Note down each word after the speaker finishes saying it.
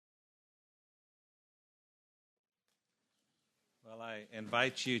Well, I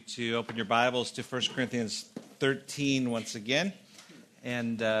invite you to open your Bibles to 1 Corinthians 13 once again.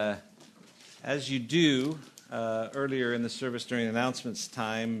 And as you do, earlier in the service during announcements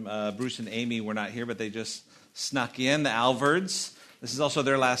time, Bruce and Amy were not here, but they just snuck in, the Alvards. This is also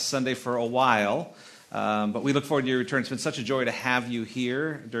their last Sunday for a while. But we look forward to your return. It's been such a joy to have you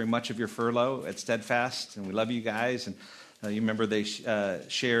here during much of your furlough at Steadfast, and we love you guys. And you remember they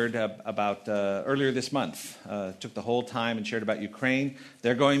shared about earlier this month, took the whole time and shared about Ukraine.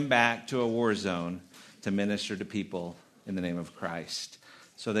 They're going back to a war zone to minister to people in the name of Christ.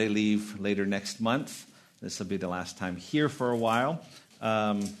 So they leave later next month. This will be the last time here for a while.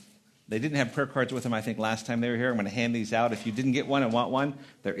 They didn't have prayer cards with them, I think, last time they were here. I'm going to hand these out. If you didn't get one and want one,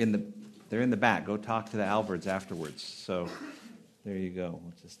 they're in the back. Go talk to the Alvards afterwards. So there you go.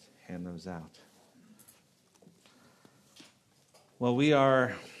 We'll just hand those out. Well, we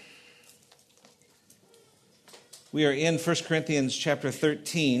are in 1 Corinthians chapter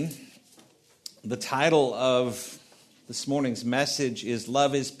 13. The title of this morning's message is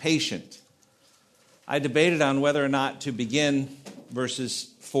Love is Patient. I debated on whether or not to begin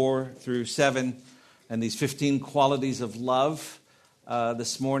verses 4 through 7 and these 15 qualities of love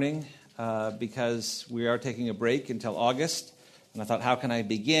this morning because we are taking a break until August. And I thought, how can I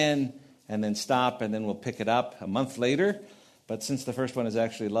begin and then stop and then we'll pick it up a month later? But since the first one is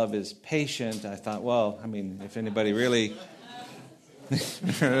actually love is patient, I thought, well, I mean, if anybody really,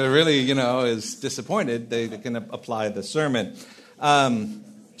 is disappointed, they can apply the sermon.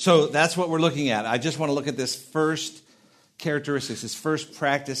 So that's what we're looking at. I just want to look at this first characteristic, this first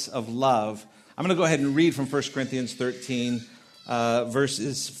practice of love. I'm going to go ahead and read from 1 Corinthians 13,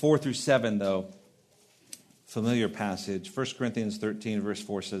 verses 4 through 7, though. Familiar passage. 1 Corinthians 13, verse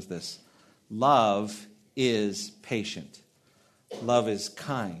 4 says this: Love is patient. Love is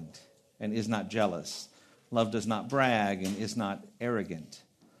kind and is not jealous. Love does not brag and is not arrogant.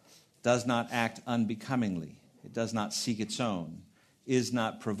 Does not act unbecomingly. It does not seek its own. Is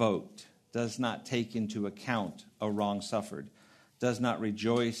not provoked. Does not take into account a wrong suffered. Does not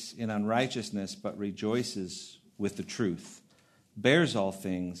rejoice in unrighteousness, but rejoices with the truth. Bears all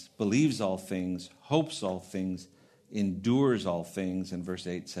things, believes all things, hopes all things, endures all things. And verse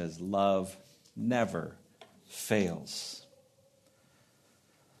 8 says, love never fails.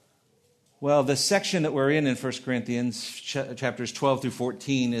 Well, the section that we're in 1 Corinthians, chapters 12 through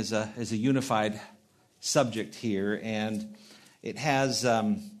 14, is a unified subject here, and it has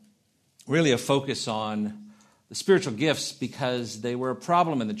really a focus on the spiritual gifts because they were a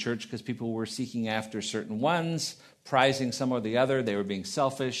problem in the church because people were seeking after certain ones, prizing some or the other. They were being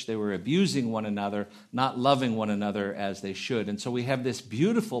selfish. They were abusing one another, not loving one another as they should. And so we have this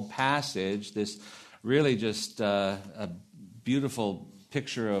beautiful passage, this really just a beautiful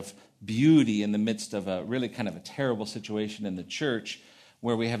picture of beauty in the midst of a really kind of a terrible situation in the church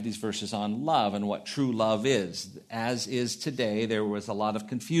where we have these verses on love and what true love is. As is today, there was a lot of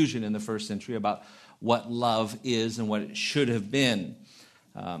confusion in the first century about what love is and what it should have been.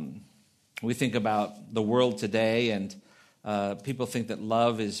 We think about the world today, and people think that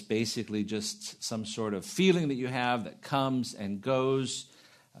love is basically just some sort of feeling that you have that comes and goes.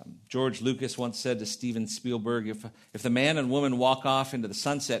 George Lucas once said to Steven Spielberg, if the man and woman walk off into the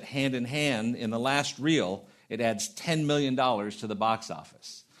sunset hand in hand in the last reel, it adds $10 million to the box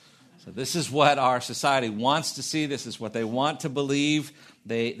office. So this is what our society wants to see. This is what they want to believe.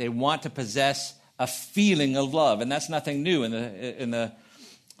 They want to possess a feeling of love, and that's nothing new. In the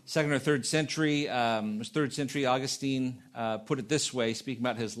second or third century, Augustine put it this way, speaking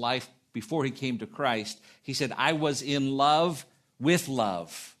about his life before he came to Christ. He said, I was in love with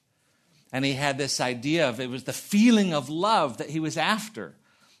love. And he had this idea of it was the feeling of love that he was after.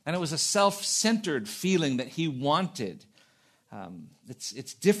 And it was a self-centered feeling that he wanted.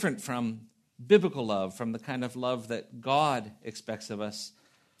 It's different from biblical love, from the kind of love that God expects of us,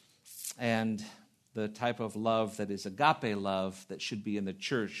 and the type of love that is agape love that should be in the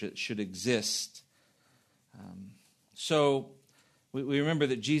church, that should exist. So we remember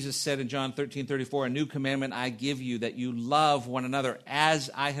that Jesus said in John 13:34, a new commandment I give you, that you love one another as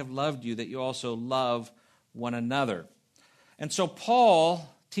I have loved you, that you also love one another. And so Paul,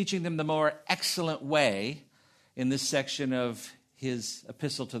 teaching them the more excellent way in this section of his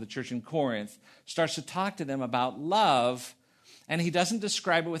epistle to the church in Corinth, starts to talk to them about love, and he doesn't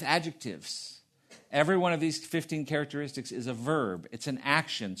describe it with adjectives. Every one of these 15 characteristics is a verb. It's an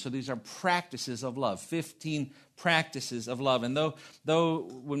action. So these are practices of love, 15 practices of love. And though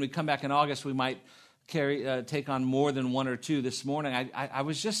when we come back in August, we might take on more than one or two this morning, I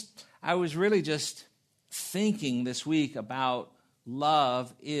was really just thinking this week about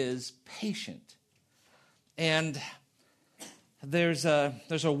love is patient. And there's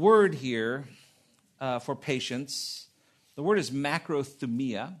a word here for patience. The word is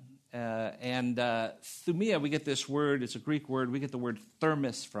macrothumia. And thumia, we get this word, it's a Greek word, we get the word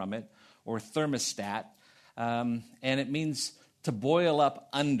thermos from it, or thermostat. And it means to boil up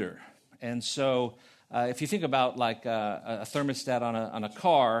under. And so if you think about like a thermostat on a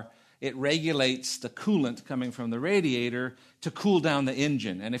car, it regulates the coolant coming from the radiator to cool down the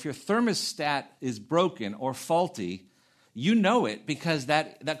engine. And if your thermostat is broken or faulty, you know it because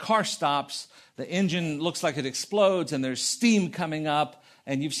that car stops, the engine looks like it explodes, and there's steam coming up,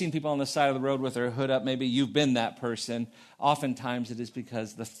 and you've seen people on the side of the road with their hood up. Maybe you've been that person. Oftentimes it is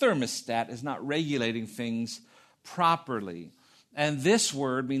because the thermostat is not regulating things properly. And this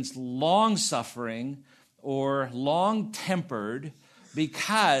word means long-suffering or long-tempered,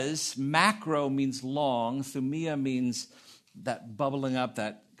 because macro means long, thumia means that bubbling up,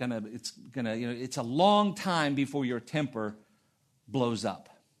 it's a long time before your temper blows up.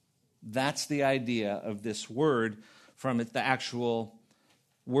 That's the idea of this word from the actual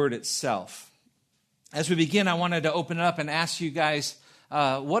word itself. As we begin, I wanted to open it up and ask you guys,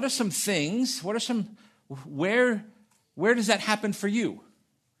 what are some things, where does that happen for you?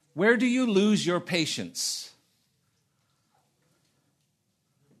 Where do you lose your patience?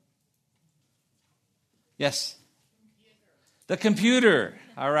 Yes? The computer,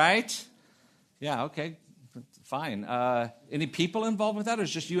 all right? Yeah, okay, fine. Any people involved with that, or is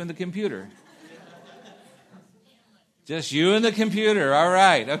it just you and the computer? Just you and the computer, all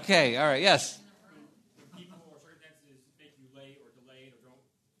right, okay, all right, yes? People or circumstances make you late or delayed or don't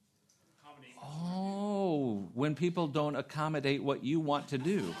accommodate. Oh, when people don't accommodate what you want to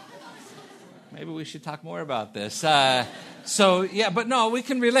do. Maybe we should talk more about this. But no, we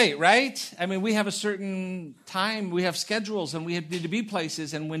can relate, right? I mean, we have a certain time, we have schedules, and we need to be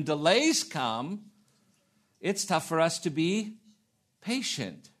places, and when delays come, it's tough for us to be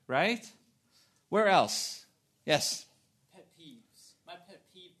patient, right? Where else? Yes? Pet peeves. My pet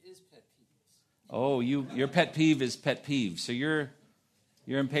peeve is pet peeves. Oh, your pet peeve is pet peeve. So you're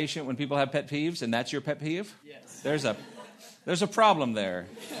impatient when people have pet peeves, and that's your pet peeve? Yes. There's a problem there,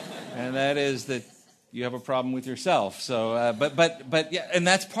 and that is that you have a problem with yourself. So, but yeah, and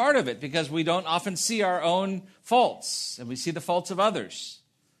that's part of it, because we don't often see our own faults, and we see the faults of others.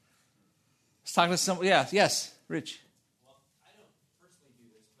 Let's talk to someone. Yeah, yes, Rich. Well, I don't personally do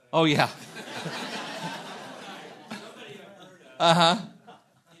this, but Oh yeah. somebody I've heard of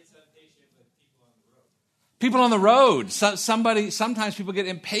gets impatient with people on the road. People on the road. Sometimes people get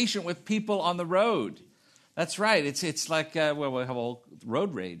impatient with people on the road. That's right. It's like, we have all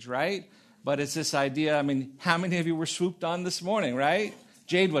road rage, right? But it's this idea, I mean, how many of you were swooped on this morning, right?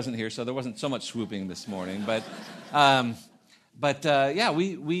 Jade wasn't here, so there wasn't so much swooping this morning. But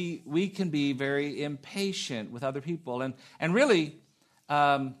we can be very impatient with other people. And really,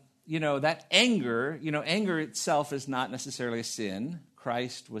 that anger, anger itself is not necessarily a sin.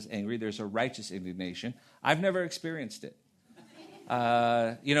 Christ was angry. There's a righteous indignation. I've never experienced it.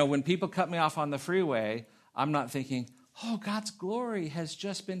 When people cut me off on the freeway, I'm not thinking, oh, God's glory has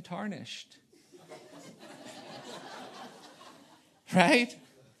just been tarnished. Right?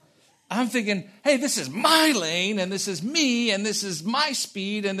 I'm thinking, hey, this is my lane, and this is me, and this is my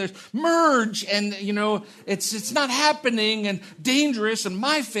speed, and there's merge, and, it's not happening, and dangerous, and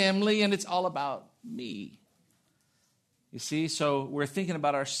my family, and it's all about me. You see, so we're thinking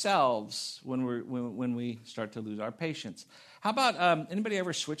about ourselves when we start to lose our patience. How about, anybody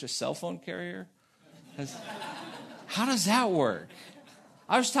ever switch a cell phone carrier? How does that work?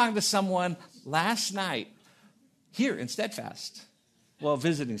 I was talking to someone last night here in Steadfast. Well,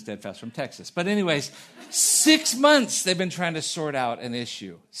 visiting Steadfast from Texas. But anyways, 6 months they've been trying to sort out an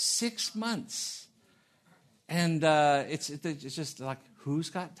issue. 6 months. And it's just like, who's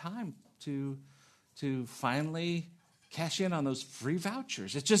got time to finally cash in on those free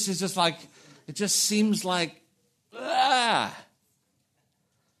vouchers? It just seems like,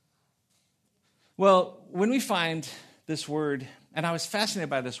 Well, when we find this word, and I was fascinated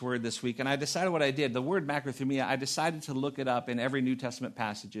by this word this week, and I decided what I did. The word macrothumia, I decided to look it up in every New Testament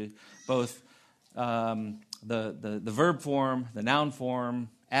passage, both the verb form, the noun form,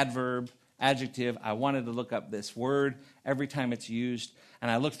 adverb, adjective. I wanted to look up this word every time it's used, and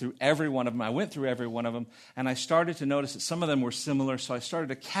I looked through every one of them. I went through every one of them, and I started to notice that some of them were similar, so I started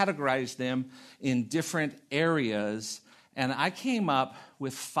to categorize them in different areas. And I came up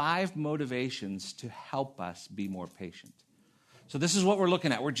with 5 motivations to help us be more patient. So this is what we're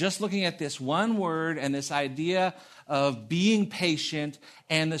looking at. We're just looking at this one word and this idea of being patient.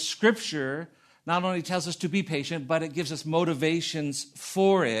 And the Scripture not only tells us to be patient, but it gives us motivations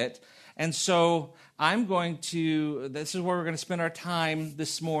for it. And so this is where we're going to spend our time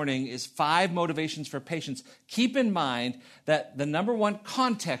this morning, is 5 motivations for patience. Keep in mind that the number one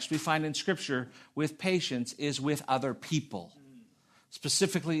context we find in Scripture with patience is with other people,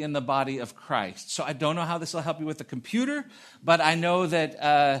 specifically in the body of Christ. So I don't know how this will help you with the computer, but I know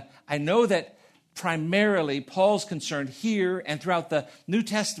that primarily Paul's concerned here and throughout the New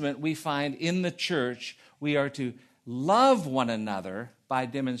Testament we find in the church we are to love one another by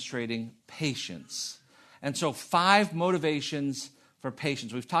demonstrating patience. And so 5 motivations for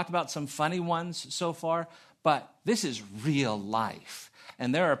patience. We've talked about some funny ones so far, but this is real life.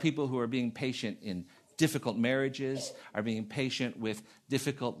 And there are people who are being patient in difficult marriages, are being patient with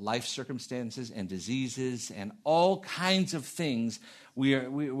difficult life circumstances and diseases and all kinds of things. We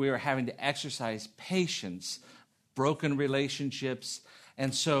are having to exercise patience, broken relationships.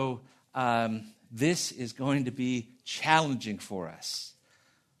 And so this is going to be challenging for us.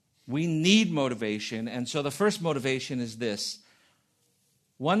 We need motivation. And so the first motivation is this.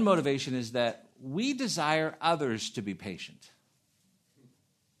 One motivation is that we desire others to be patient.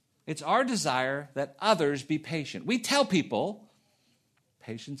 It's our desire that others be patient. We tell people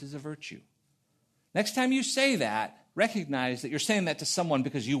patience is a virtue. Next time you say that, recognize that you're saying that to someone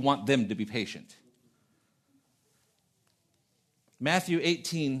because you want them to be patient. Matthew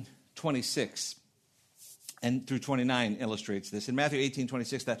 18:26 and through 29 illustrates this. In Matthew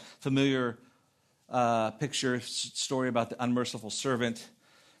 18:26, that familiar story about the unmerciful servant.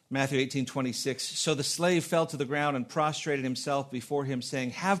 Matthew 18:26, so the slave fell to the ground and prostrated himself before him,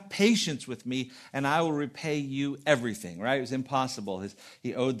 saying, have patience with me, and I will repay you everything. Right? It was impossible.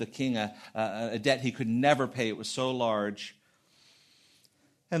 He owed the king a debt he could never pay. It was so large.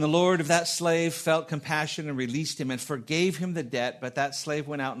 And the Lord of that slave felt compassion and released him and forgave him the debt. But that slave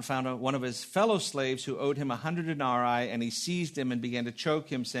went out and found one of his fellow slaves who owed him 100 denarii, and he seized him and began to choke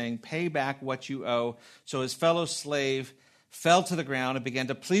him, saying, pay back what you owe. So his fellow slave fell to the ground and began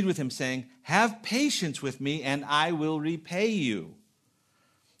to plead with him, saying, have patience with me, and I will repay you.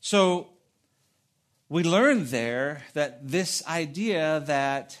 So we learn there that this idea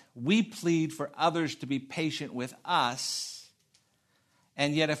that we plead for others to be patient with us,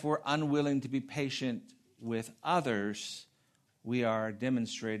 and yet if we're unwilling to be patient with others, we are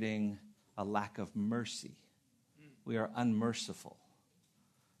demonstrating a lack of mercy. We are unmerciful.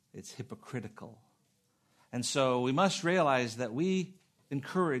 It's hypocritical. And so we must realize that we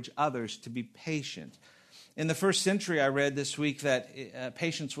encourage others to be patient. In the first century, I read this week that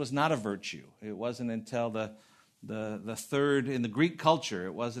patience was not a virtue. It wasn't until the third, in the Greek culture,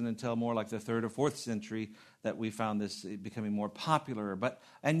 it wasn't until more like the 3rd or 4th century that we found this becoming more popular.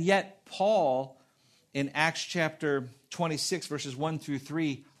 And yet Paul, in Acts chapter 26, verses 1 through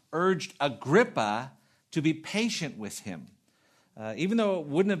 3, urged Agrippa to be patient with him. Even though it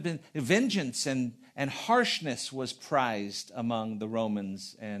wouldn't have been, vengeance and harshness was prized among the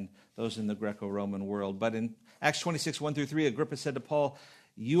Romans and those in the Greco-Roman world. But in Acts 26, 1 through 3, Agrippa said to Paul,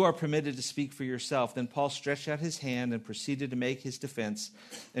 you are permitted to speak for yourself. Then Paul stretched out his hand and proceeded to make his defense.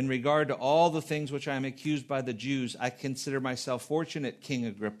 In regard to all the things which I am accused by the Jews, I consider myself fortunate, King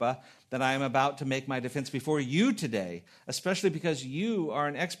Agrippa, that I am about to make my defense before you today, especially because you are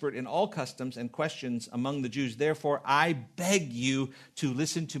an expert in all customs and questions among the Jews. Therefore, I beg you to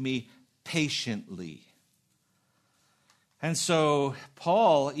listen to me patiently. And so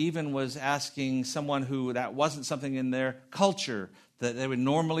Paul even was asking someone who that wasn't something in their culture that they would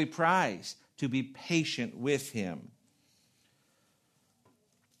normally prize, to be patient with him.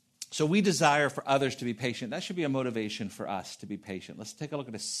 So we desire for others to be patient. That should be a motivation for us to be patient. Let's take a look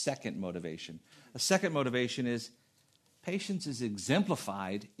at a second motivation. A second motivation is patience is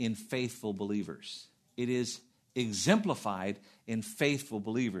exemplified in faithful believers. It is exemplified in faithful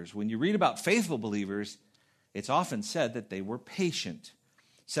believers. When you read about faithful believers, it's often said that they were patient.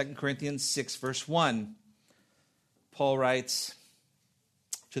 2 Corinthians 6, verse 1, Paul writes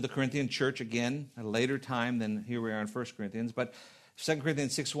to the Corinthian church again, at a later time than here we are in 1 Corinthians, but 2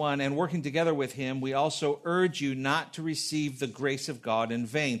 Corinthians 6:1, and working together with him, we also urge you not to receive the grace of God in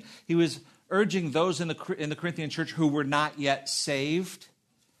vain. He was urging those in the Corinthian church who were not yet saved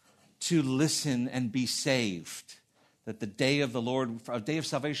to listen and be saved. That the day of the Lord, a day of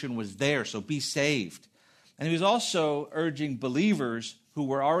salvation was there, so be saved. And he was also urging believers who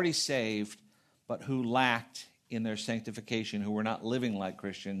were already saved, but who lacked in their sanctification, who were not living like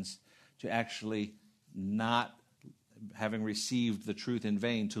Christians, to actually not having received the truth in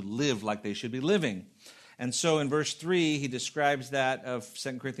vain, to live like they should be living. And so in verse 3, he describes that of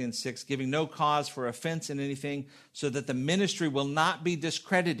 2 Corinthians 6, giving no cause for offense in anything, so that the ministry will not be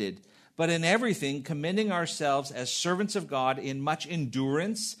discredited, but in everything commending ourselves as servants of God in much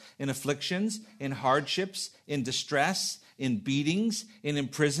endurance, in afflictions, in hardships, in distress, in beatings, in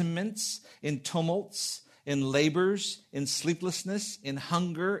imprisonments, in tumults, in labors, in sleeplessness, in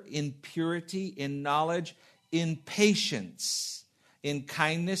hunger, in purity, in knowledge, in patience, in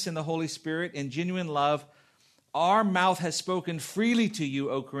kindness, in the Holy Spirit, in genuine love. Our mouth has spoken freely to you,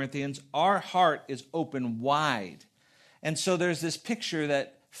 O Corinthians. Our heart is open wide. And so there's this picture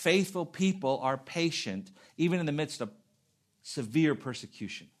that faithful people are patient, even in the midst of severe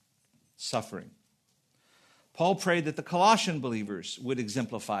persecution, suffering. Paul prayed that the Colossian believers would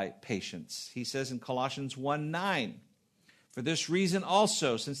exemplify patience. He says in Colossians 1:9, "For this reason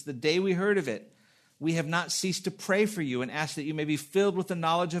also, since the day we heard of it, we have not ceased to pray for you and ask that you may be filled with the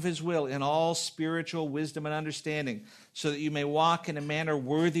knowledge of his will in all spiritual wisdom and understanding, so that you may walk in a manner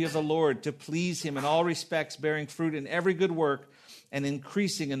worthy of the Lord, to please him in all respects, bearing fruit in every good work and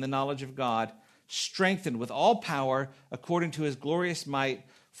increasing in the knowledge of God, strengthened with all power according to his glorious might,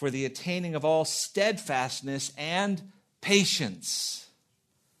 for the attaining of all steadfastness and patience."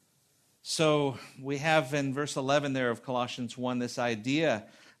 So we have in verse 11 there of Colossians 1 this idea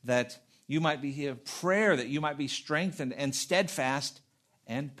that you might be a prayer that you might be strengthened and steadfast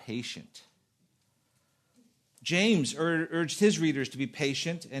and patient. James urged his readers to be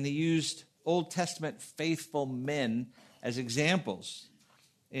patient, and he used Old Testament faithful men as examples.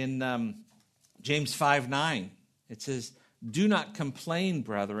 In James 5:9, it says, "Do not complain,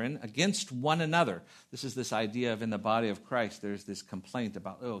 brethren, against one another." This is this idea of in the body of Christ, there's this complaint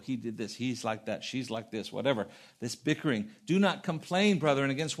about, oh, he did this, he's like that, she's like this, whatever. This bickering. "Do not complain, brethren,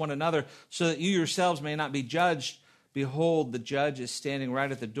 against one another, so that you yourselves may not be judged. Behold, the judge is standing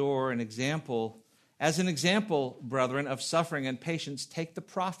right at the door. As an example, brethren, of suffering and patience, take the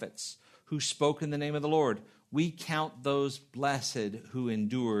prophets who spoke in the name of the Lord. We count those blessed who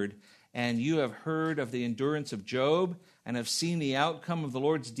endured. And you have heard of the endurance of Job, and have seen the outcome of the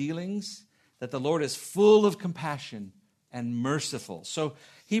Lord's dealings, that the Lord is full of compassion and merciful." So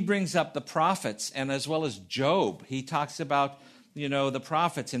he brings up the prophets, and as well as Job. He talks about, the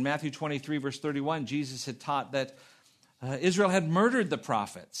prophets. In Matthew 23, verse 31, Jesus had taught that Israel had murdered the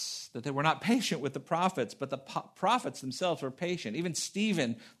prophets, that they were not patient with the prophets, but the prophets themselves were patient. Even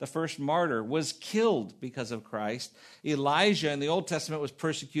Stephen, the first martyr, was killed because of Christ. Elijah in the Old Testament was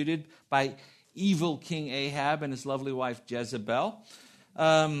persecuted by evil King Ahab and his lovely wife Jezebel.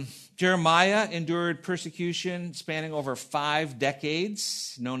 Jeremiah endured persecution spanning over 5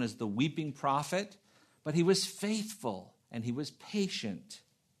 decades, known as the weeping prophet, but he was faithful and he was patient.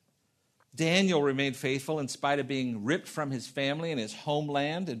 Daniel remained faithful in spite of being ripped from his family and his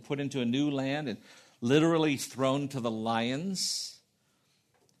homeland and put into a new land and literally thrown to the lions.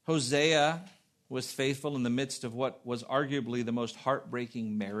 Hosea was faithful in the midst of what was arguably the most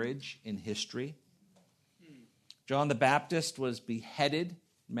heartbreaking marriage in history. John the Baptist was beheaded,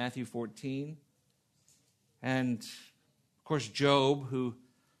 Matthew 14. And, of course, Job, who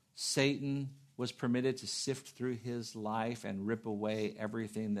Satan was permitted to sift through his life and rip away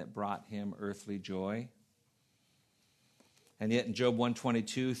everything that brought him earthly joy. And yet in Job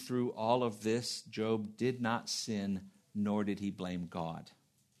 122, through all of this, Job did not sin, nor did he blame God.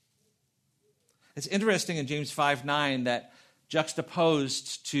 It's interesting in James 5:9 that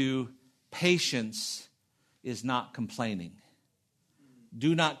juxtaposed to patience is not complaining.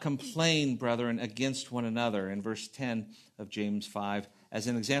 "Do not complain, brethren, against one another," in verse 10 of James 5, "as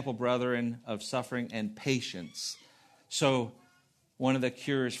an example, brethren, of suffering and patience." So one of the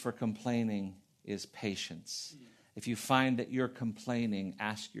cures for complaining is patience. If you find that you're complaining,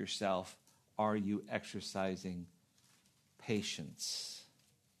 ask yourself, are you exercising patience?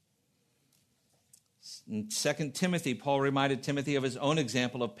 In 2 Timothy, Paul reminded Timothy of his own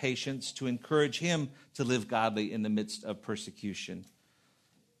example of patience to encourage him to live godly in the midst of persecution.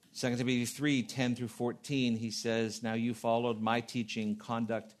 2 Timothy 3:10-14, he says, "Now you followed my teaching,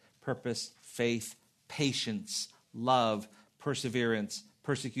 conduct, purpose, faith, patience, love, perseverance,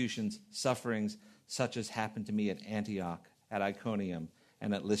 persecutions, sufferings, such as happened to me at Antioch, at Iconium,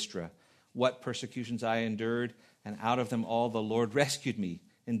 and at Lystra. What persecutions I endured, and out of them all the Lord rescued me.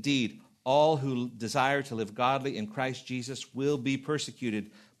 Indeed, all who desire to live godly in Christ Jesus will be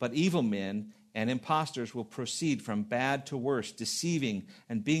persecuted, but evil men and impostors will proceed from bad to worse, deceiving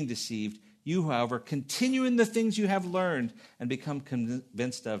and being deceived. You, however, continue in the things you have learned and become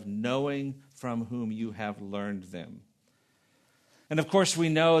convinced of, knowing from whom you have learned them." And of course, we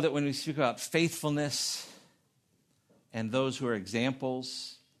know that when we speak about faithfulness and those who are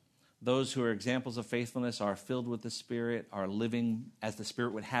examples of faithfulness are filled with the Spirit, are living as the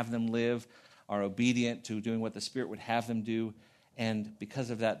Spirit would have them live, are obedient to doing what the Spirit would have them do, And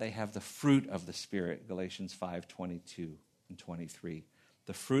because of that, they have the fruit of the Spirit, Galatians 5:22 and 23.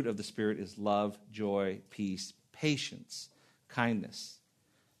 The fruit of the Spirit is love, joy, peace, patience, kindness,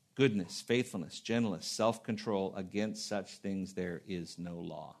 goodness, faithfulness, gentleness, self-control. Against such things there is no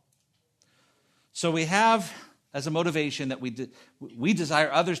law. So we have as a motivation that we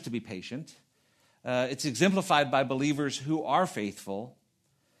desire others to be patient. It's exemplified by believers who are faithful.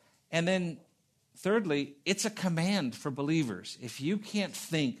 And then thirdly, it's a command for believers. If you can't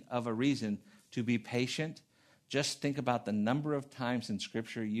think of a reason to be patient, just think about the number of times in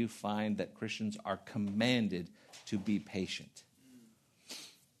Scripture you find that Christians are commanded to be patient.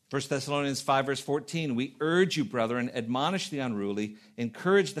 1 Thessalonians 5, verse 14, we urge you, brethren, admonish the unruly,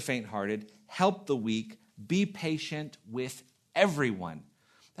 encourage the faint-hearted, help the weak, be patient with everyone.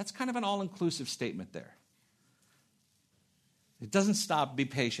 That's kind of an all-inclusive statement there. It doesn't stop, be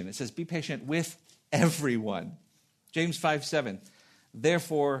patient. It says, be patient with everyone. James 5:7,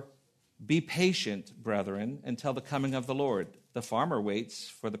 therefore, be patient, brethren, until the coming of the Lord. The farmer waits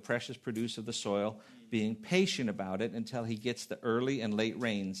for the precious produce of the soil, being patient about it until he gets the early and late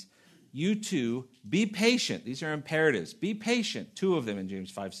rains. You too, be patient. These are imperatives. Be patient, two of them in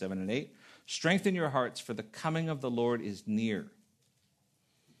James 5:7 and 8. Strengthen your hearts, for the coming of the Lord is near.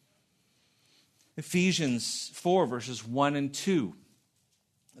 Ephesians 4, verses 1 and 2.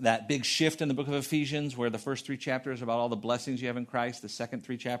 That big shift in the book of Ephesians where the first three chapters are about all the blessings you have in Christ. The second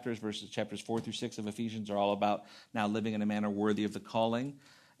three chapters, chapters 4 through 6 of Ephesians, are all about now living in a manner worthy of the calling.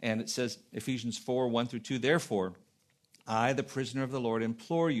 And it says, Ephesians 4, 1 through 2, therefore, I, the prisoner of the Lord,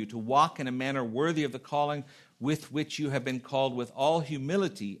 implore you to walk in a manner worthy of the calling with which you have been called, with all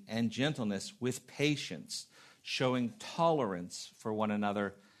humility and gentleness, with patience, showing tolerance for one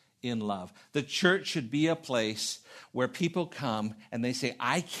another in love. The church should be a place where people come and they say,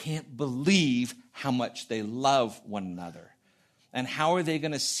 I can't believe how much they love one another. And how are they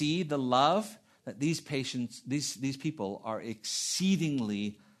going to see the love? That these people are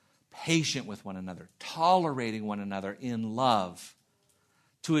exceedingly patient with one another, tolerating one another in love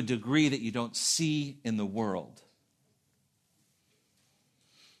to a degree that you don't see in the world.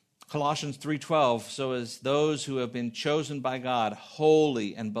 Colossians 3:12, so as those who have been chosen by God,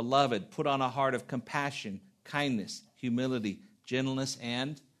 holy and beloved, put on a heart of compassion, kindness, humility, gentleness,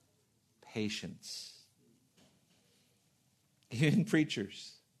 and patience. Even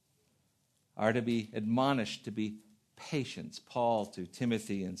preachers are to be admonished to be patient. Paul to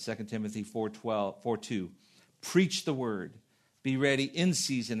Timothy in 2 Timothy 4:2, preach the word, be ready in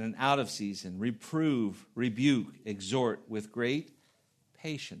season and out of season, reprove, rebuke, exhort with great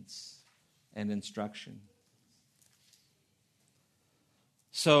patience and instruction.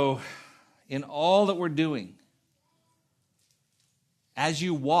 So, in all that we're doing, as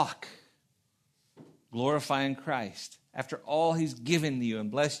you walk glorifying Christ, after all He's given you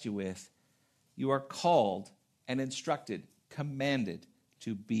and blessed you with, you are called and instructed, commanded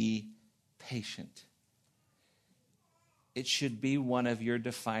to be patient. It should be one of your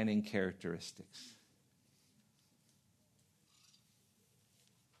defining characteristics.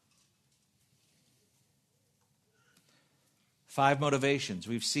 Five motivations.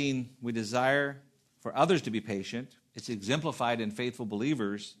 We've seen we desire for others to be patient. It's exemplified in faithful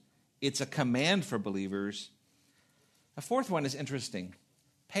believers. It's a command for believers. A fourth one is interesting.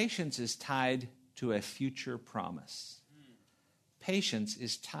 Patience is tied to a future promise. Patience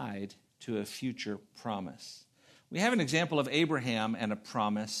is tied to a future promise. We have an example of Abraham and a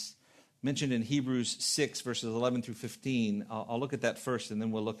promise mentioned in Hebrews 6, verses 11 through 15. I'll look at that first, and then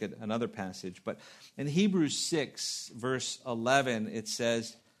we'll look at another passage. But in Hebrews 6, verse 11, it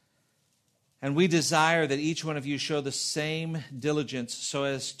says, and we desire that each one of you show the same diligence so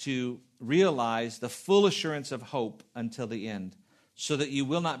as to realize the full assurance of hope until the end, so that you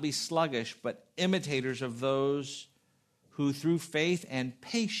will not be sluggish, but imitators of those who through faith and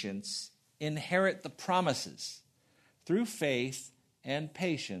patience inherit the promises. Through faith and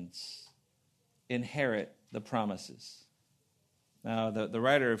patience inherit the promises. Now, the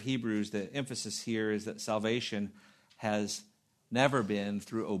writer of Hebrews, the emphasis here is that salvation has never been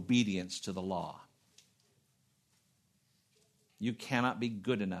through obedience to the law. You cannot be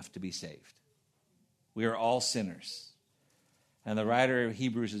good enough to be saved. We are all sinners. And the writer of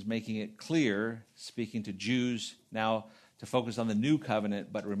Hebrews is making it clear, speaking to Jews now to focus on the new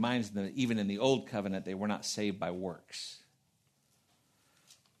covenant, but reminds them that even in the old covenant, they were not saved by works.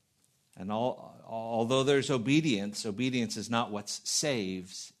 And although there's obedience, obedience is not what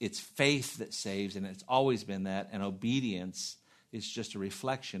saves. It's faith that saves, and it's always been that. And obedience is just a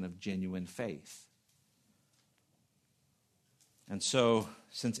reflection of genuine faith. And so,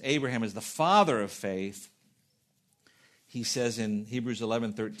 since Abraham is the father of faith, he says in Hebrews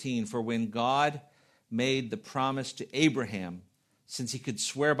 11:13, "For when God made the promise to Abraham, since he could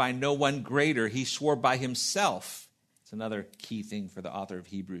swear by no one greater, he swore by himself." It's another key thing for the author of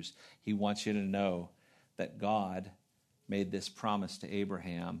Hebrews. He wants you to know that God made this promise to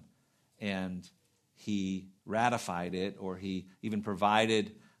Abraham, and he ratified it, or he even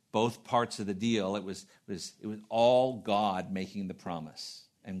provided both parts of the deal. It was all God making the promise,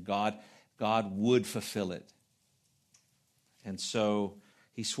 and God would fulfill it. And so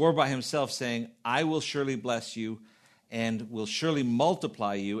he swore by himself, saying, "I will surely bless you and will surely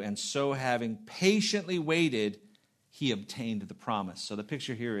multiply you." And so, having patiently waited, he obtained the promise. So the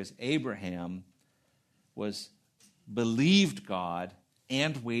picture here is Abraham believed God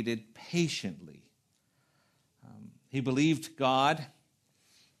and waited patiently. He believed God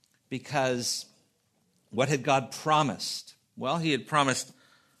because what had God promised? Well, he had promised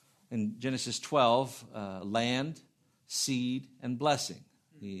in Genesis 12 land, seed, and blessing.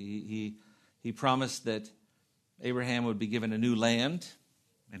 He promised that Abraham would be given a new land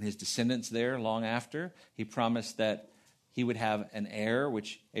and his descendants there long after. He promised that he would have an heir,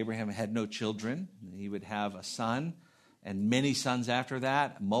 which Abraham had no children. He would have a son and many sons after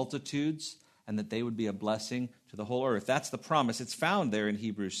that, multitudes, and that they would be a blessing to the whole earth. That's the promise. It's found there in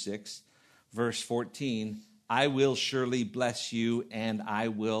Hebrews 6, verse 14. "I will surely bless you, and I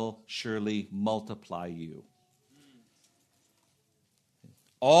will surely multiply you."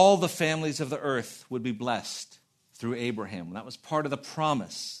 All the families of the earth would be blessed through Abraham. That was part of the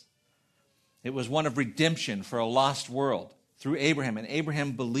promise. It was one of redemption for a lost world through Abraham. And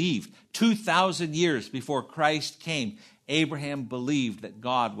Abraham believed 2,000 years before Christ came. Abraham believed that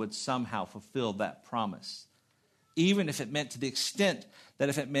God would somehow fulfill that promise, even if it meant to the extent that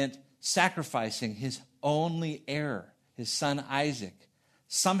if it meant sacrificing his only heir, his son Isaac,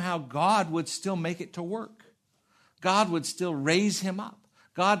 somehow God would still make it to work. God would still raise him up.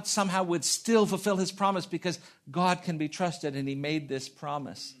 God somehow would still fulfill his promise, because God can be trusted, and he made this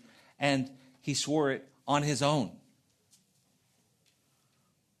promise. And he swore it on his own.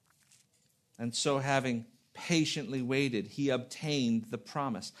 And so, having patiently waited, he obtained the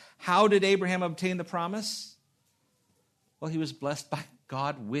promise. How did Abraham obtain the promise? Well, he was blessed by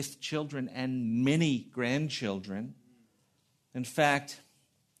God with children and many grandchildren. In fact,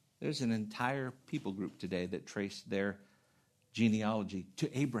 there's an entire people group today that trace their genealogy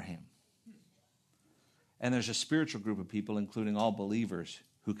to Abraham. And there's a spiritual group of people, including all believers,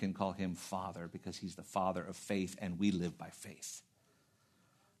 who can call him Father, because he's the father of faith, and we live by faith.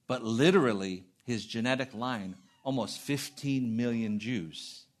 But literally, his genetic line, almost 15 million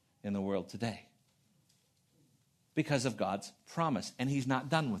Jews in the world today, because of God's promise. And he's not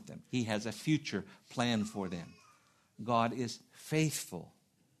done with them. He has a future plan for them. God is faithful.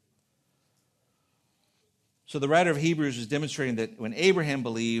 So the writer of Hebrews is demonstrating that when Abraham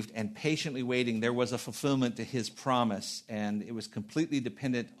believed and patiently waiting, there was a fulfillment to his promise, and it was completely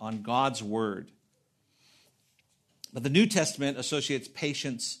dependent on God's word. But the New Testament associates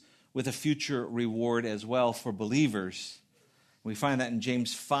patience with a future reward as well for believers. We find that in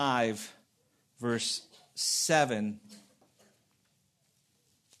James 5, verse 7.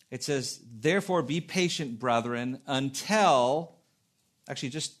 It says, "Therefore be patient, brethren, until..." Actually,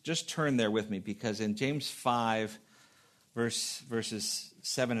 just turn there with me, because in James 5, verses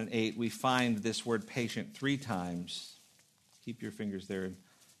 7 and 8, we find this word patient 3 times. Keep your fingers there in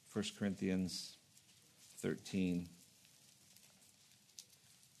 1 Corinthians 13.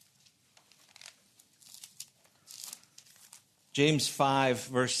 James 5,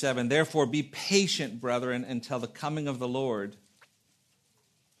 verse 7, "Therefore be patient, brethren, until the coming of the Lord."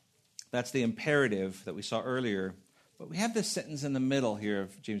 That's the imperative that we saw earlier. But we have this sentence in the middle here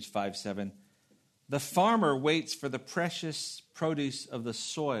of James 5, 7. "The farmer waits for the precious produce of the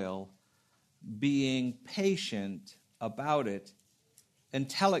soil, being patient about it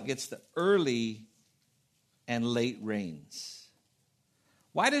until it gets the early and late rains."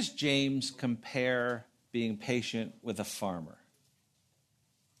 Why does James compare being patient with a farmer?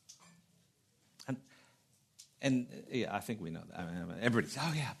 And yeah, I think we know that. I mean, everybody's,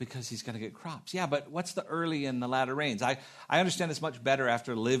 oh yeah, because he's going to get crops. Yeah, but what's the early and the latter rains? I understand this much better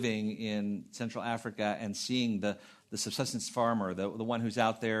after living in Central Africa and seeing the subsistence farmer, the one who's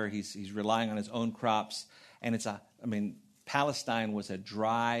out there. He's relying on his own crops, and Palestine was a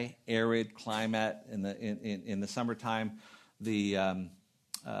dry, arid climate in the summertime. The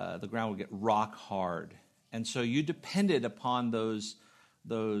ground would get rock hard, and so you depended upon those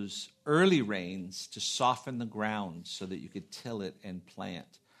early rains to soften the ground so that you could till it and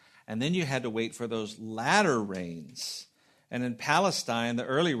plant. And then you had to wait for those latter rains. And in Palestine, the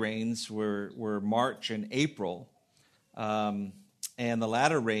early rains were March and April. and the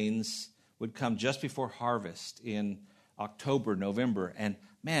latter rains would come just before harvest in October, November. And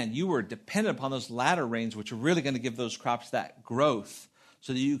man, you were dependent upon those latter rains, which are really going to give those crops that growth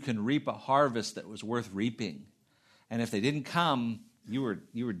so that you can reap a harvest that was worth reaping. And if they didn't come, you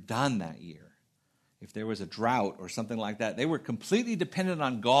were done that year. If there was a drought or something like that, they were completely dependent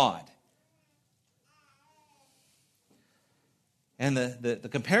on God. And the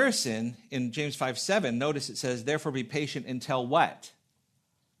comparison in James 5:7, notice it says, therefore be patient until what?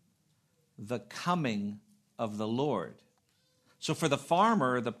 The coming of the Lord. So for the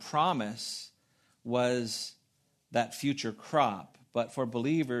farmer, the promise was that future crop. But for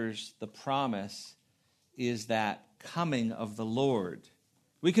believers, the promise is that coming of the Lord.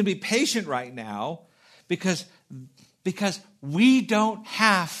 We can be patient right now because we don't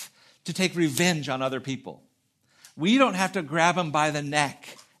have to take revenge on other people. We don't have to grab them by the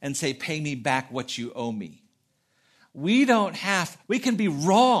neck and say, pay me back what you owe me. We can be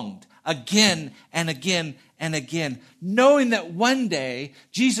wronged again and again and again, knowing that one day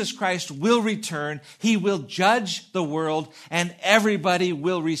Jesus Christ will return, he will judge the world, and everybody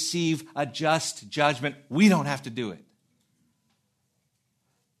will receive a just judgment. We don't have to do it.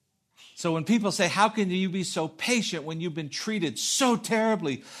 So when people say, how can you be so patient when you've been treated so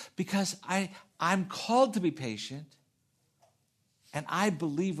terribly? Because I'm called to be patient, and I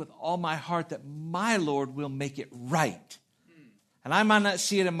believe with all my heart that my Lord will make it right. And I might not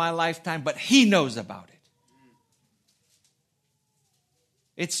see it in my lifetime, but he knows about it.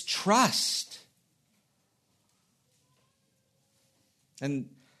 It's trust. And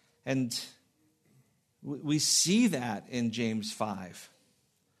we see that in James 5.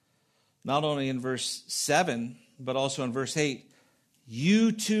 Not only in verse 7, but also in verse 8.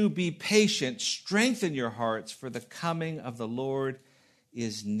 You too be patient, strengthen your hearts, for the coming of the Lord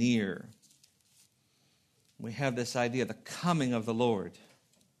is near. We have this idea, the coming of the Lord.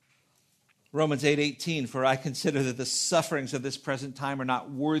 Romans 8:18, for I consider that the sufferings of this present time are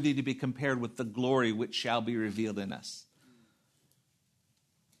not worthy to be compared with the glory which shall be revealed in us.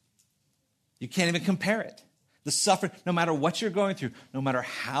 You can't even compare it. The suffering, no matter what you're going through, no matter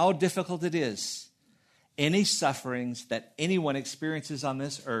how difficult it is, any sufferings that anyone experiences on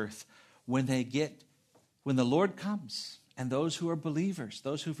this earth, when the Lord comes, and those who are believers,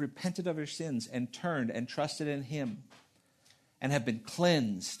 those who've repented of their sins and turned and trusted in him and have been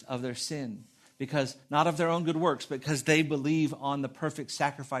cleansed of their sin, because not of their own good works, but because they believe on the perfect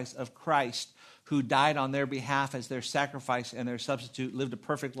sacrifice of Christ, who died on their behalf as their sacrifice and their substitute, lived a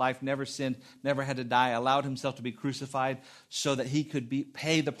perfect life, never sinned, never had to die, allowed himself to be crucified so that he could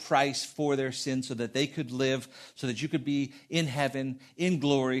pay the price for their sins, so that they could live, so that you could be in heaven, in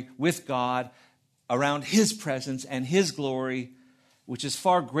glory, with God, around his presence and his glory, which is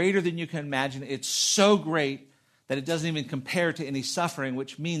far greater than you can imagine. It's so great that it doesn't even compare to any suffering,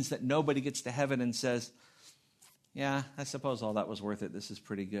 which means that nobody gets to heaven and says, yeah, I suppose all that was worth it. This is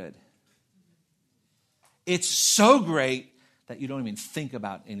pretty good. It's so great that you don't even think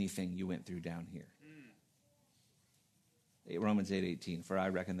about anything you went through down here. Romans 8:18, for I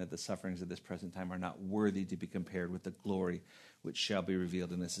reckon that the sufferings of this present time are not worthy to be compared with the glory which shall be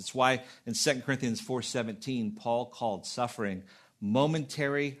revealed in us. It's why in 2 Corinthians 4:17, Paul called suffering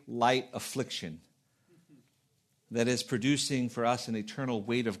momentary light affliction that is producing for us an eternal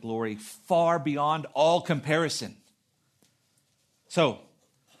weight of glory far beyond all comparison. So,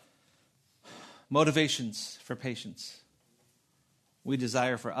 motivations for patience. We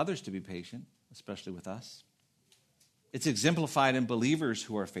desire for others to be patient, especially with us. It's exemplified in believers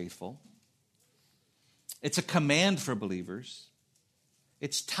who are faithful. It's a command for believers.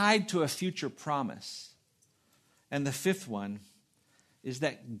 It's tied to a future promise. And the fifth one is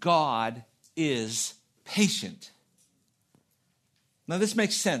that God is patient. Now this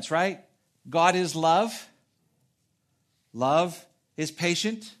makes sense, right? God is love. Love is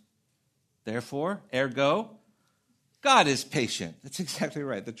patient. Therefore, ergo, God is patient. That's exactly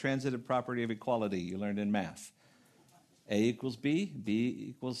right. The transitive property of equality you learned in math. A equals B, B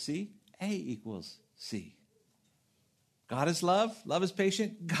equals C, A equals C. God is love, love is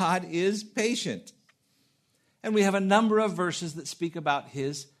patient, God is patient. And we have a number of verses that speak about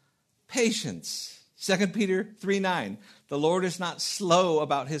his patience. 2 Peter 3:9, the Lord is not slow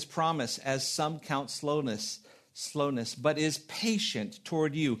about his promise, as some count slowness, but is patient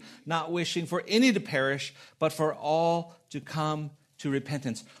toward you, not wishing for any to perish, but for all to come to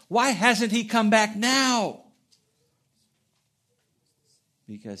repentance. Why hasn't he come back now?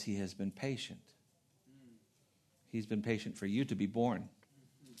 Because he has been patient. He's been patient for you to be born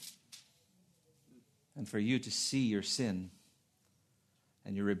and for you to see your sin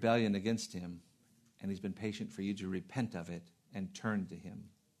and your rebellion against him And he's been patient for you to repent of it and turn to him.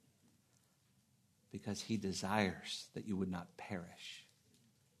 Because he desires that you would not perish.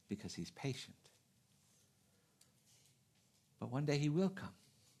 Because he's patient. But one day he will come.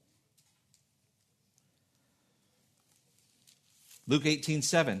 Luke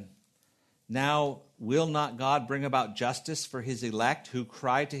 18:7. Now will not God bring about justice for his elect who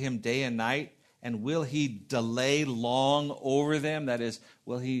cry to him day and night? And will he delay long over them? That is,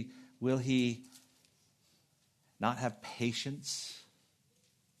 will he not have patience?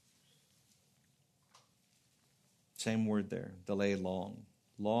 Same word there, delay long.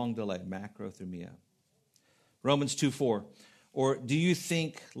 Long delay, macrothumia. Romans 2:4. Or do you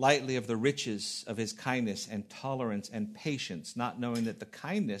think lightly of the riches of his kindness and tolerance and patience, not knowing that the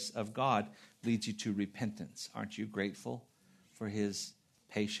kindness of God leads you to repentance? Aren't you grateful for his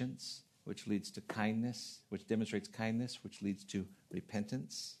patience, which leads to kindness, which demonstrates kindness, which leads to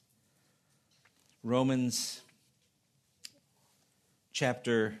repentance? Romans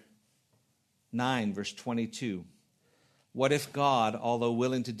chapter 9, verse 22. What if God, although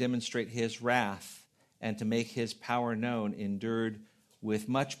willing to demonstrate his wrath and to make his power known, endured with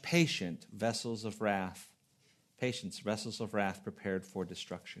much patience vessels of wrath prepared for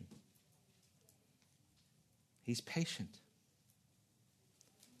destruction? He's patient.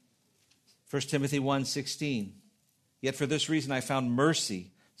 1 Timothy 1:16. Yet for this reason I found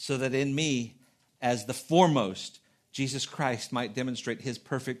mercy, so that in me, as the foremost, Jesus Christ might demonstrate his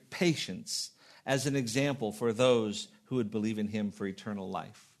perfect patience as an example for those who would believe in him for eternal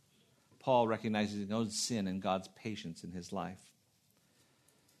life. Paul recognizes his own sin and God's patience in his life.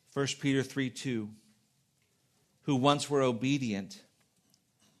 1 Peter 3:2, who once were obedient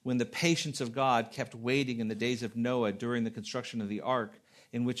when the patience of God kept waiting in the days of Noah during the construction of the ark,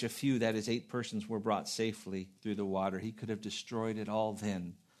 in which a few, that is 8 persons, were brought safely through the water. He could have destroyed it all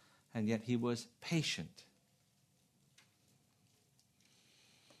then, and yet he was patient.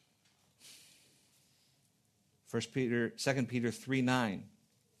 2 Peter 3:9.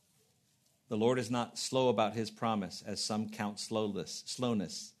 The Lord is not slow about his promise, as some count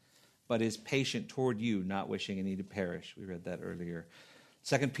slowness, but is patient toward you, not wishing any to perish. We read that earlier.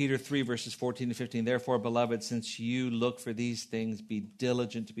 2 Peter 3, verses 14 to 15. Therefore, beloved, since you look for these things, be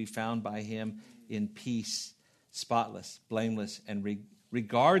diligent to be found by him in peace, spotless, blameless, and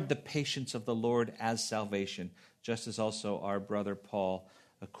regard the patience of the Lord as salvation, just as also our brother Paul,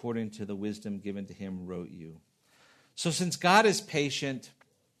 according to the wisdom given to him, wrote you. So since God is patient,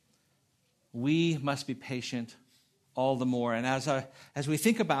 we must be patient all the more. And as we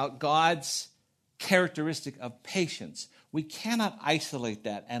think about God's characteristic of patience, we cannot isolate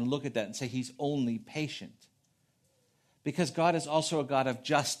that and look at that and say he's only patient. Because God is also a God of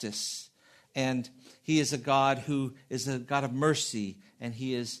justice, and he is a God who is a God of mercy, and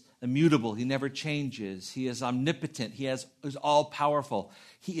he is immutable. He never changes. He is omnipotent. He is all-powerful.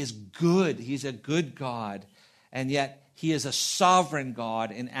 He is good. He's a good God. And yet, he is a sovereign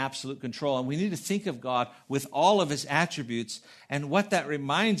God in absolute control. And we need to think of God with all of his attributes. And what that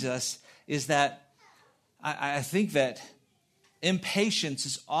reminds us is that I think that impatience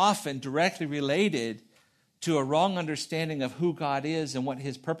is often directly related to a wrong understanding of who God is and what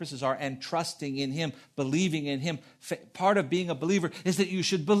his purposes are, and trusting in him, believing in him. Part of being a believer is that you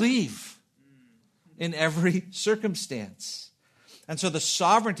should believe in every circumstance. And so the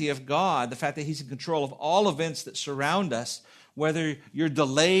sovereignty of God, the fact that he's in control of all events that surround us, whether you're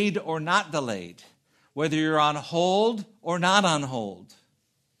delayed or not delayed, whether you're on hold or not on hold.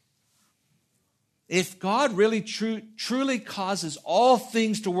 If God really truly causes all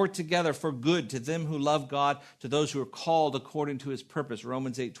things to work together for good to them who love God, to those who are called according to his purpose,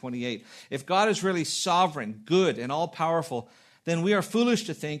 Romans 8:28. If God is really sovereign, good, and all-powerful, then we are foolish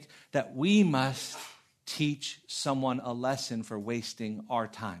to think that we must teach someone a lesson for wasting our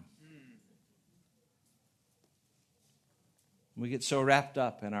time. We get so wrapped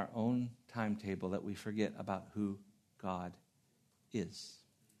up in our own timetable that we forget about who God is.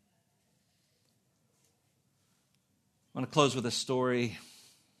 I want to close with a story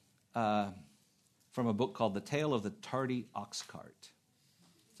from a book called The Tale of the Tardy Ox Cart.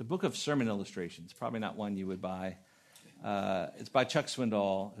 It's a book of sermon illustrations, probably not one you would buy. It's by Chuck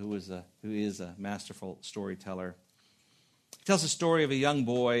Swindoll, who is a masterful storyteller. He tells the story of a young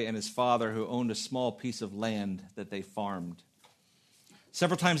boy and his father who owned a small piece of land that they farmed.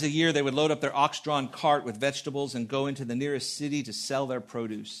 Several times a year, they would load up their ox-drawn cart with vegetables and go into the nearest city to sell their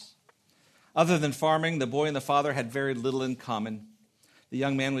produce. Other than farming, the boy and the father had very little in common. The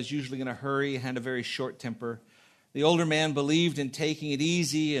young man was usually in a hurry and had a very short temper. The older man believed in taking it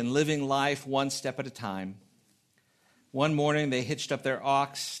easy and living life one step at a time. One morning, they hitched up their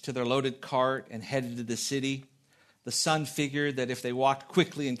ox to their loaded cart and headed to the city. The son figured that if they walked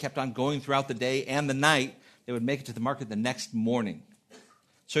quickly and kept on going throughout the day and the night, they would make it to the market the next morning.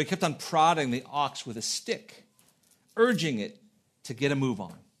 So he kept on prodding the ox with a stick, urging it to get a move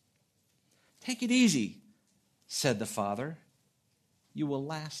on. "Take it easy," said the father. "You will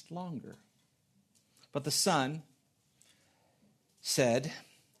last longer." But the son said,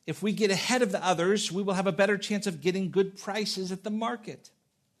 "If we get ahead of the others, we will have a better chance of getting good prices at the market."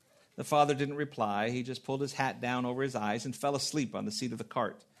 The father didn't reply. He just pulled his hat down over his eyes and fell asleep on the seat of the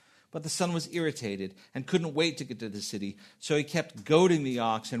cart. But the son was irritated and couldn't wait to get to the city, so he kept goading the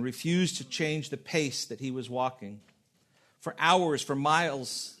ox and refused to change the pace that he was walking. For 4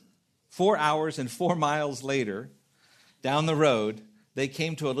 hours and 4 miles later, down the road, they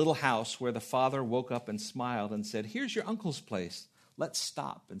came to a little house where the father woke up and smiled and said, "Here's your uncle's place. Let's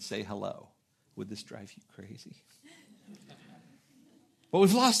stop and say hello." Would this drive you crazy? "But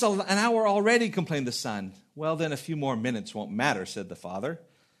we've lost an hour already," complained the son. "Well, then a few more minutes won't matter," said the father.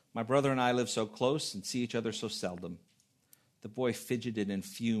 "My brother and I live so close and see each other so seldom." The boy fidgeted and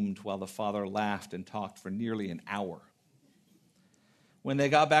fumed while the father laughed and talked for nearly an hour. When they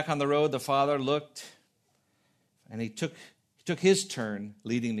got back on the road, the father looked and he took his turn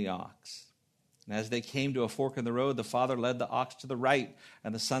leading the ox. And as they came to a fork in the road, the father led the ox to the right,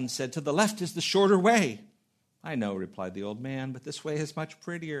 and the son said, "To the left is the shorter way." "I know," replied the old man, "but this way is much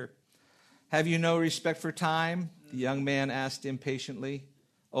prettier." "Have you no respect for time?" the young man asked impatiently.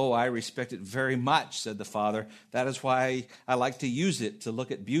 "Oh, I respect it very much," said the father. "That is why I like to use it to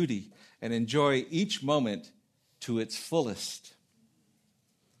look at beauty and enjoy each moment to its fullest."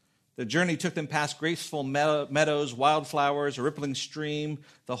 The journey took them past graceful meadows, wildflowers, a rippling stream.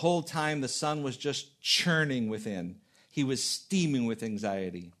 The whole time the sun was just churning within. He was steaming with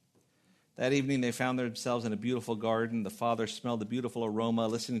anxiety. That evening they found themselves in a beautiful garden. The father smelled the beautiful aroma,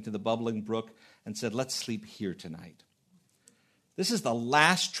 listening to the bubbling brook, and said, "Let's sleep here tonight." "This is the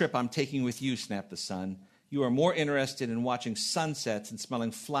last trip I'm taking with you," snapped the son. "You are more interested in watching sunsets and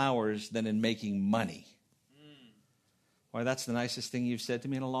smelling flowers than in making money." "Why, that's the nicest thing you've said to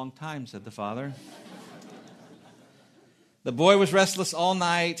me in a long time," said the father. The boy was restless all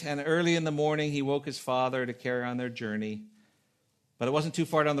night, and early in the morning he woke his father to carry on their journey. But it wasn't too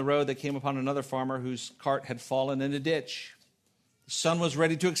far down the road they came upon another farmer whose cart had fallen in a ditch. The sun was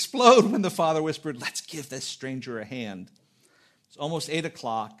ready to explode when the father whispered, "Let's give this stranger a hand." It's almost 8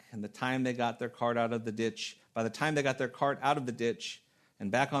 o'clock, and by the time they got their cart out of the ditch and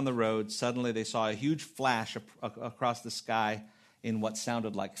back on the road, suddenly they saw a huge flash across the sky in what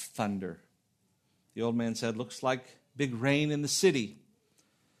sounded like thunder. The old man said, "Looks like big rain in the city."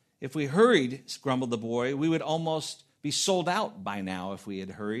 "If we hurried," grumbled the boy, "we would almost be sold out by now if we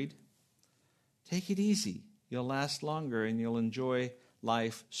had hurried." "Take it easy. You'll last longer and you'll enjoy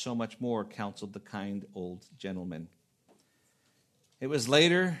life so much more," counseled the kind old gentleman. It was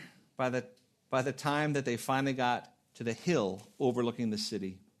later, by the time that they finally got to the hill overlooking the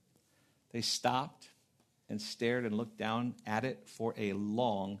city. They stopped and stared and looked down at it for a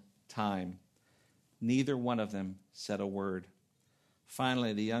long time. Neither one of them said a word.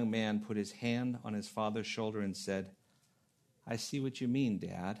 Finally, the young man put his hand on his father's shoulder and said, "I see what you mean,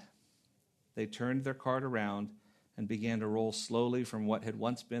 Dad." They turned their cart around and began to roll slowly from what had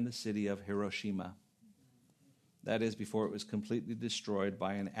once been the city of Hiroshima. That is, before it was completely destroyed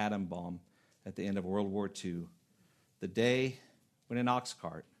by an atom bomb at the end of World War II, the day when an ox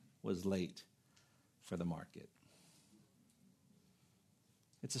cart was late for the market.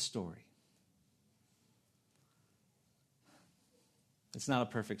 It's a story. It's not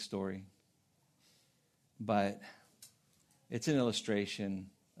a perfect story, but it's an illustration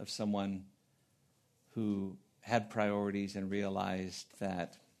of someone who had priorities and realized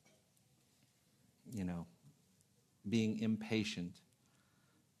that, being impatient,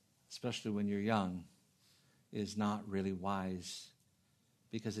 especially when you're young, is not really wise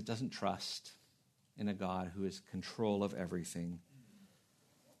because it doesn't trust in a God who is in control of everything.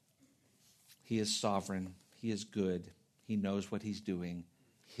 He is sovereign. He is good. He knows what he's doing.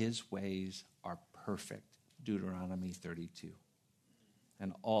 His ways are perfect, Deuteronomy 32.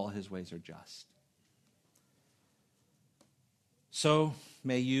 And all his ways are just. So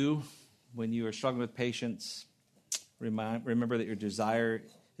may you, when you are struggling with patience, remember that your desire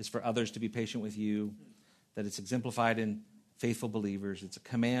is for others to be patient with you, that it's exemplified in faithful believers. It's a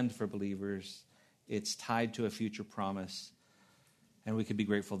command for believers. It's tied to a future promise. And we can be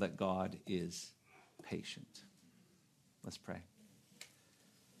grateful that God is patient. Let's pray.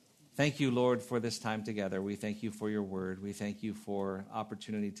 Thank you, Lord, for this time together. We thank you for your word. We thank you for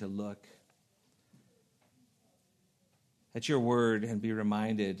opportunity to look at your word and be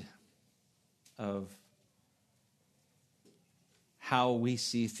reminded of how we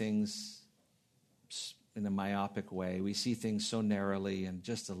see things in a myopic way. We see things so narrowly and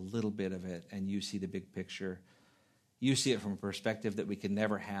just a little bit of it, and you see the big picture. You see it from a perspective that we can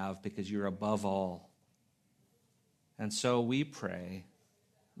never have because you're above all. And so we pray,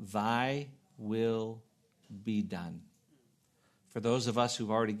 thy will be done. For those of us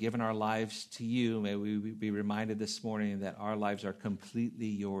who've already given our lives to you, may we be reminded this morning that our lives are completely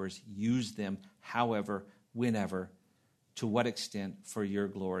yours. Use them however, whenever, to what extent for your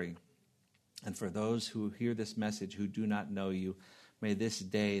glory. And for those who hear this message who do not know you, may this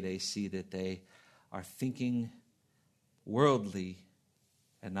day they see that they are thinking worldly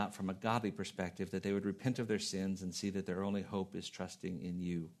and not from a godly perspective, that they would repent of their sins and see that their only hope is trusting in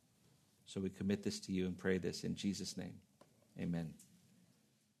you. So we commit this to you and pray this in Jesus' name. Amen.